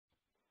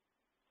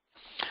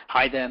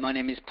Hi there, my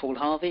name is Paul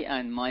Harvey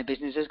and my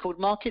business is called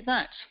Market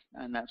That,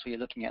 and that's what you're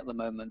looking at the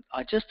moment.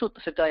 I just thought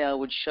today I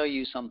would show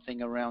you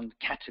something around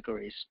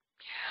categories.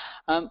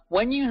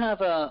 When you have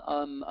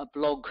a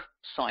blog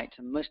site,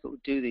 and most people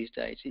do these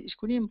days, it's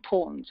really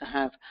important to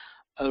have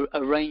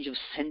a range of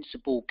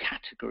sensible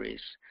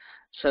categories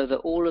so that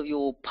all of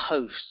your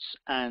posts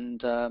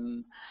and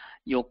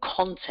your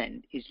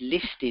content is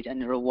listed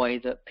in a way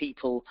that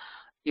people,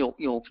 your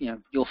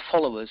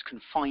followers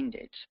can find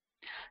it.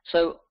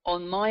 So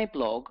on my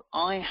blog,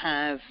 I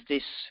have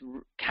this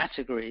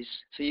categories.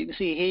 So you can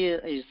see here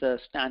is the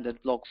standard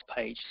blogs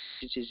page,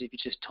 which is if you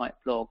just type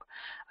blog,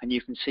 and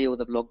you can see all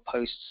the blog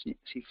posts. You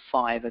can see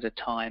 5 at a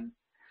time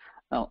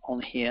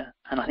on here,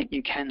 and I think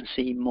you can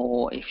see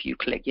more if you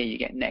click. Yeah, you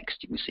get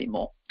next. You can see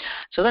more.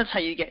 So that's how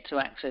you get to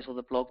access all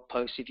the blog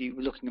posts if you're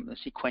looking at them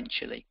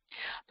sequentially.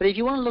 But if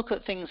you want to look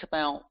at things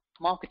about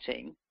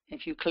marketing,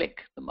 if you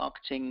click the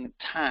marketing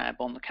tab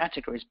on the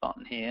categories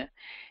button here,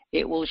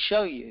 it will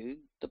show you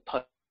the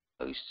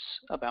posts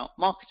about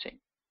marketing.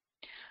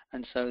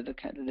 And so the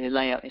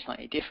layout is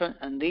slightly different,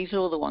 and these are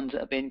all the ones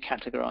that have been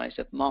categorized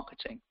as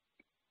marketing.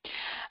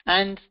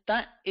 And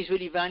that is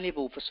really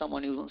valuable for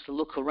someone who wants to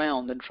look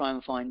around and try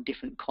and find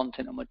different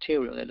content or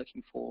material they're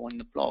looking for on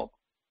the blog.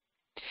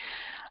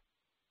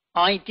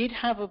 I did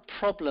have a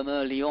problem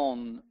early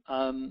on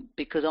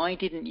because I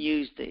didn't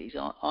use these.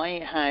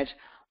 I had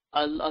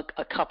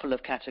a couple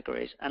of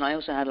categories, and I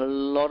also had a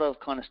lot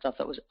of kind of stuff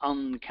that was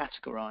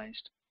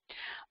uncategorized.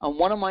 And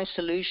one of my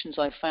solutions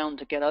I found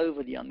to get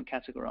over the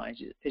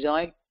uncategorized is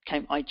I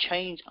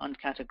changed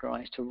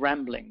uncategorized to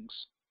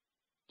ramblings.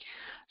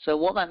 So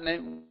what that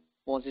meant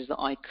is that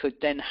I could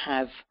then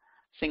have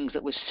things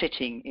that were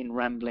sitting in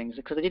ramblings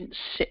because they didn't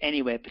sit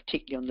anywhere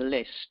particularly on the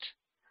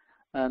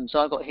list. So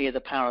I got here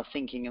the power of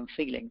thinking and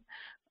feeling,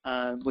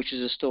 which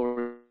is a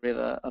story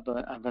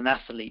of an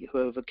athlete who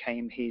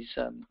overcame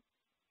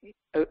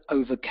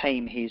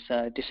his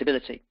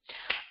disability.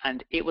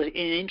 And it was an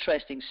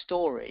interesting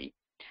story,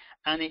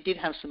 and it did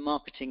have some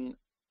marketing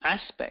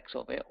aspects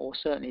of it, or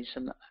certainly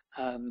some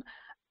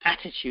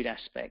attitude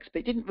aspects, but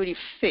it didn't really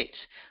fit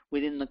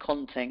within the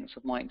contents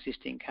of my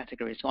existing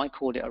category, so I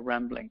called it a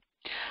rambling.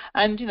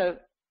 And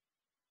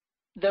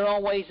there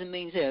are ways and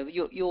means there.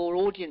 Your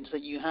audience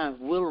that you have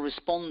will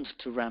respond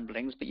to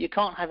ramblings, but you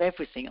can't have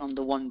everything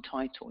under one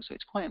title, so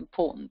it's quite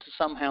important to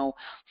somehow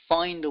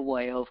find a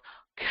way of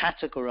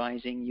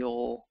categorizing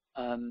your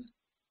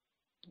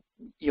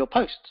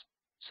posts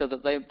so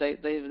that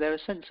they're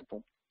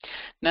sensible.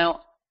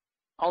 Now,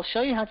 I'll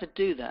show you how to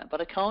do that,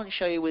 but I can't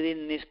show you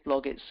within this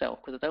blog itself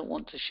because I don't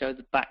want to show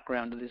the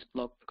background of this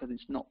blog because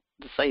it's not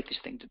the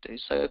safest thing to do.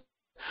 So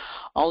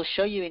I'll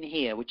show you in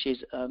here, which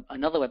is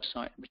another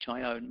website which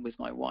I own with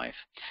my wife.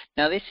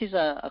 Now, this is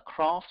a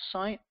craft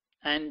site,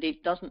 and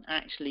it doesn't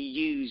actually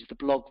use the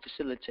blog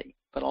facility,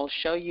 but I'll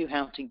show you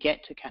how to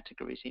get to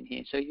categories in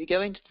here. So you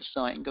go into the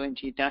site and go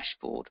into your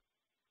dashboard.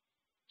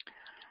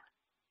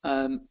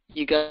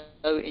 You go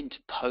into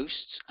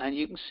posts, and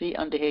you can see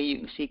under here, you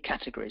can see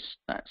categories.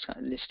 That's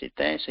kind of listed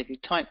there. So if you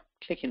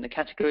click in the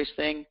categories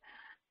thing,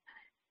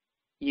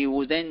 you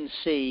will then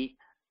see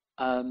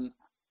a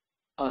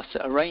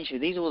range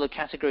of these are all the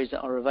categories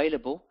that are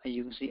available, and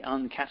you can see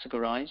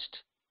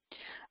uncategorized.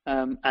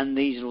 And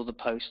these are all the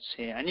posts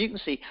here. And you can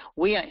see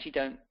we actually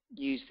don't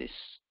use this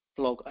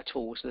blog at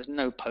all, so there's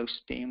no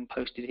posts being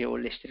posted here or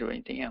listed or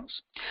anything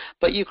else.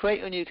 But you create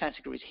your new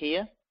categories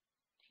here.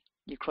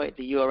 You create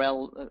the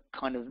URL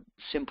kind of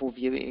simple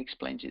view, it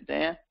explains it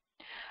there.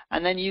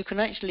 And then you can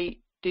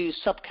actually do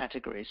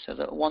subcategories so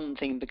that one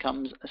thing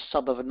becomes a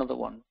sub of another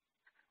one.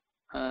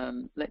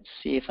 Let's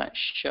see if that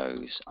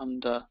shows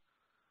under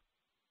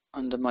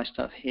my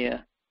stuff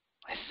here.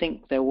 I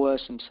think there were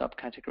some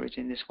subcategories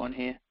in this one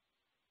here.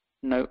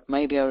 No,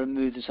 maybe I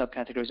removed the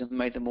subcategories and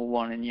made them all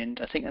one in the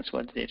end. I think that's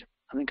what I did.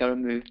 I think I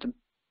removed them.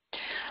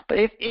 But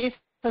if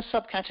a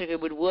subcategory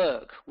would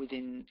work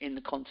in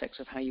the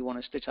context of how you want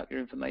to split up your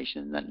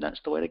information, then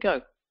that's the way to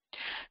go.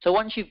 So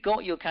once you've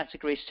got your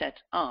category set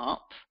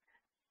up,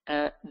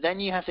 then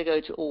you have to go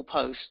to all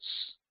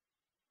posts,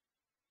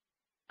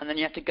 and then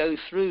you have to go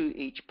through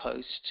each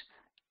post,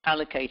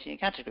 allocating a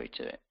category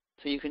to it.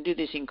 So you can do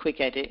this in Quick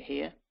Edit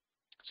here.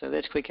 So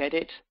there's Quick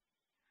Edit.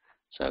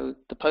 So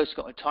the post's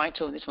got a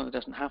title, and this one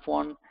doesn't have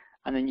one,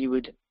 and then you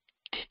would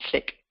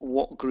click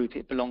what group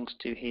it belongs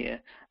to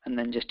here, and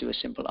then just do a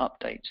simple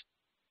update.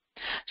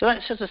 So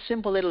that's just a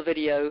simple little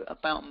video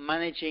about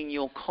managing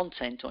your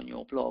content on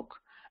your blog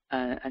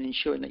and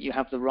ensuring that you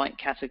have the right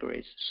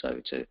categories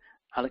so to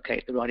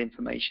allocate the right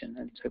information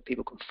and so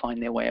people can find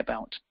their way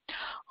about.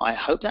 I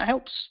hope that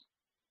helps.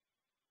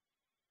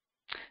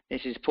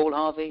 This is Paul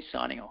Harvey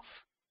signing off.